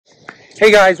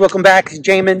Hey guys, welcome back. It's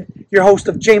Jamin, your host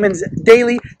of Jamin's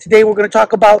Daily. Today we're going to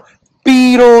talk about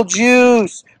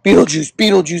Beetlejuice. Beetlejuice,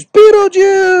 Beetlejuice,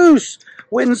 Beetlejuice!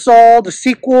 Went and saw the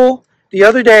sequel the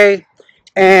other day,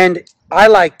 and I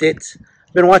liked it.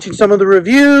 Been watching some of the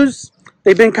reviews.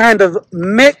 They've been kind of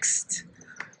mixed,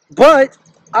 but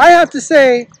I have to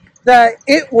say that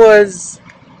it was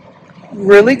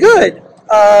really good.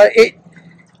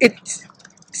 It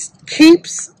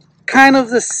keeps kind of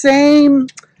the same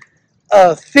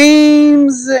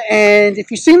themes, and if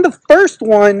you've seen the first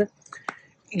one,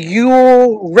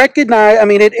 you'll recognize. I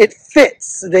mean, it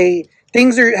fits.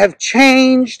 Things have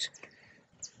changed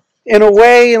in a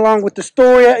way, along with the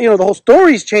story. You know, the whole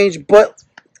story's changed, but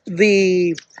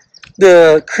the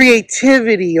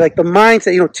creativity, like the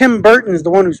mindset. You know, Tim Burton's the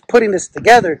one who's putting this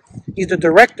together. He's the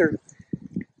director,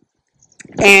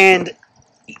 and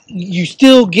you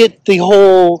still get the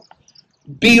whole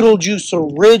Beetlejuice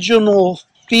original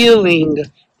feeling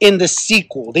in the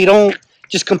sequel. They don't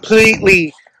just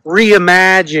completely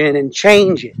reimagine and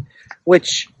change it,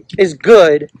 which is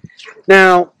good.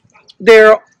 Now,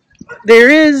 there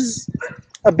is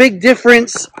a big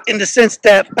difference in the sense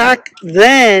that back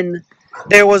then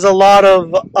there was a lot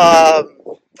of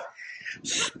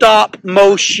stop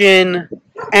motion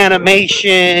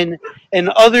animation and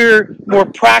other more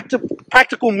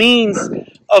practical means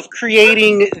of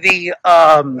creating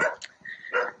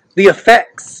the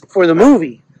effects for the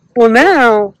movie. Well,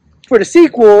 now for the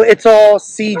sequel, it's all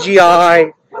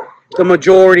CGI. The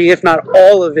majority, if not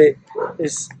all of it,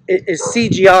 is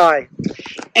CGI,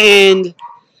 and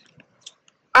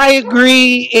I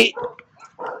agree.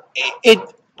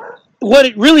 What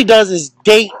it really does is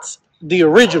date the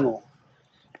original.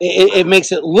 It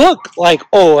makes it look like,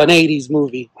 oh, an 80s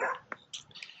movie.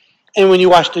 And when you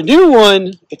watch the new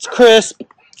one, it's crisp.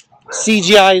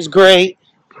 CGI is great.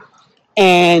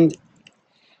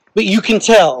 But you can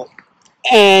tell.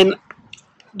 And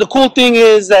the cool thing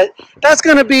is that that's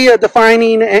going to be a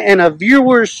defining and a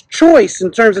viewer's choice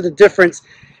in terms of the difference,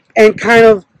 and kind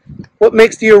of what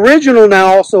makes the original now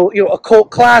also, you know, a cult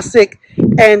classic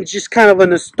and just kind of a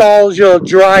nostalgia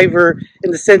driver,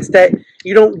 in the sense that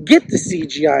you don't get the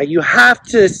CGI. You have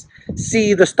to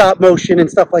see the stop motion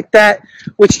and stuff like that,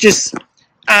 which just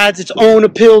adds its own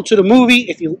appeal to the movie,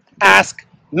 if you ask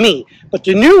me. But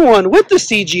the new one with the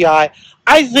CGI,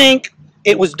 I think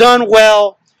it was done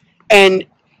well, and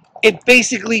it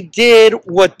basically did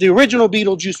what the original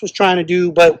Beetlejuice was trying to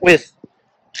do, but with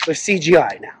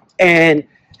CGI now. And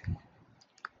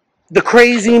the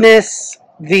craziness,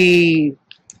 the,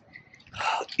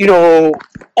 you know,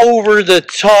 over the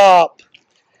top,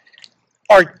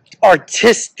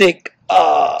 artistic,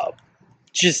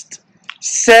 just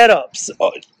setups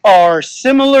are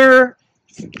similar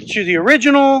to the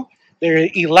original. They're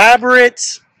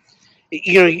elaborate.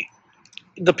 You know,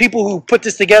 the people who put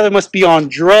this together must be on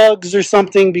drugs or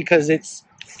something, because it's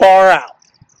far out.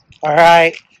 All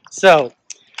right. So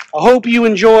I hope you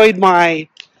enjoyed my.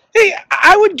 Hey,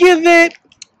 I would give it,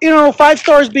 you know, 5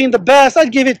 stars being the best.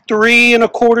 I'd give it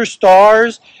 3.25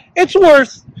 stars. It's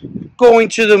worth going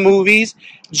to the movies.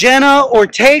 Jenna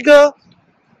Ortega,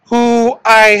 who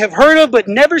I have heard of but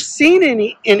never seen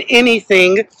in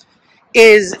anything,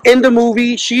 is in the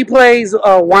movie. She plays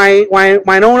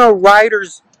Winona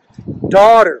Ryder's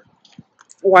daughter.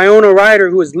 Winona Ryder,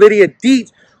 who is Lydia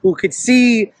Deetz, who could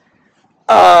see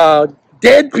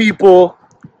dead people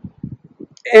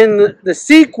in the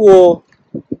sequel.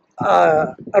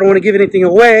 I don't want to give anything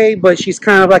away, but she's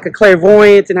kind of like a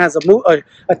clairvoyant and has a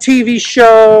TV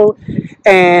show.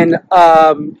 And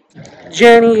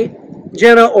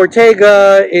Jenna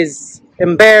Ortega is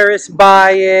embarrassed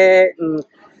by it, and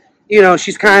you know,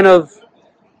 she's kind of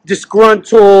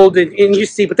disgruntled, and you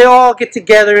see, but they all get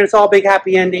together, and it's all big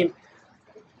happy ending.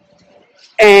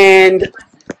 And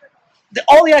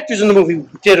all the actors in the movie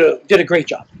did a great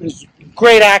job. It was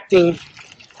great acting.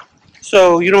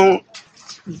 So you don't.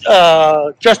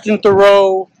 Justin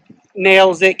Theroux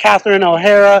nails it. Catherine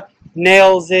O'Hara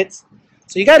nails it.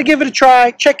 So you got to give it a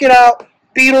try. Check it out.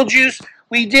 Beetlejuice.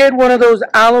 We did one of those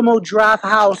Alamo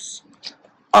Drafthouse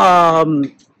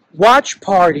watch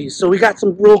parties. So we got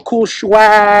some real cool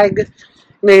swag.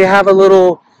 They have a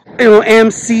little, you know,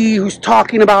 MC who's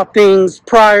talking about things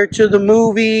prior to the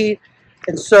movie.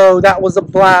 And so that was a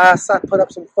blast. I put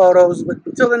up some photos. But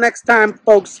until the next time,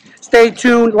 folks, stay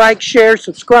tuned. Like, share,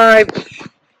 subscribe.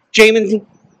 Jamin,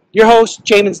 your host,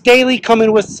 Jamin's Daily,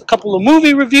 coming with a couple of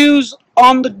movie reviews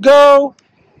on the go.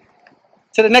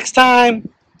 Till the next time,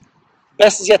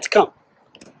 best is yet to come.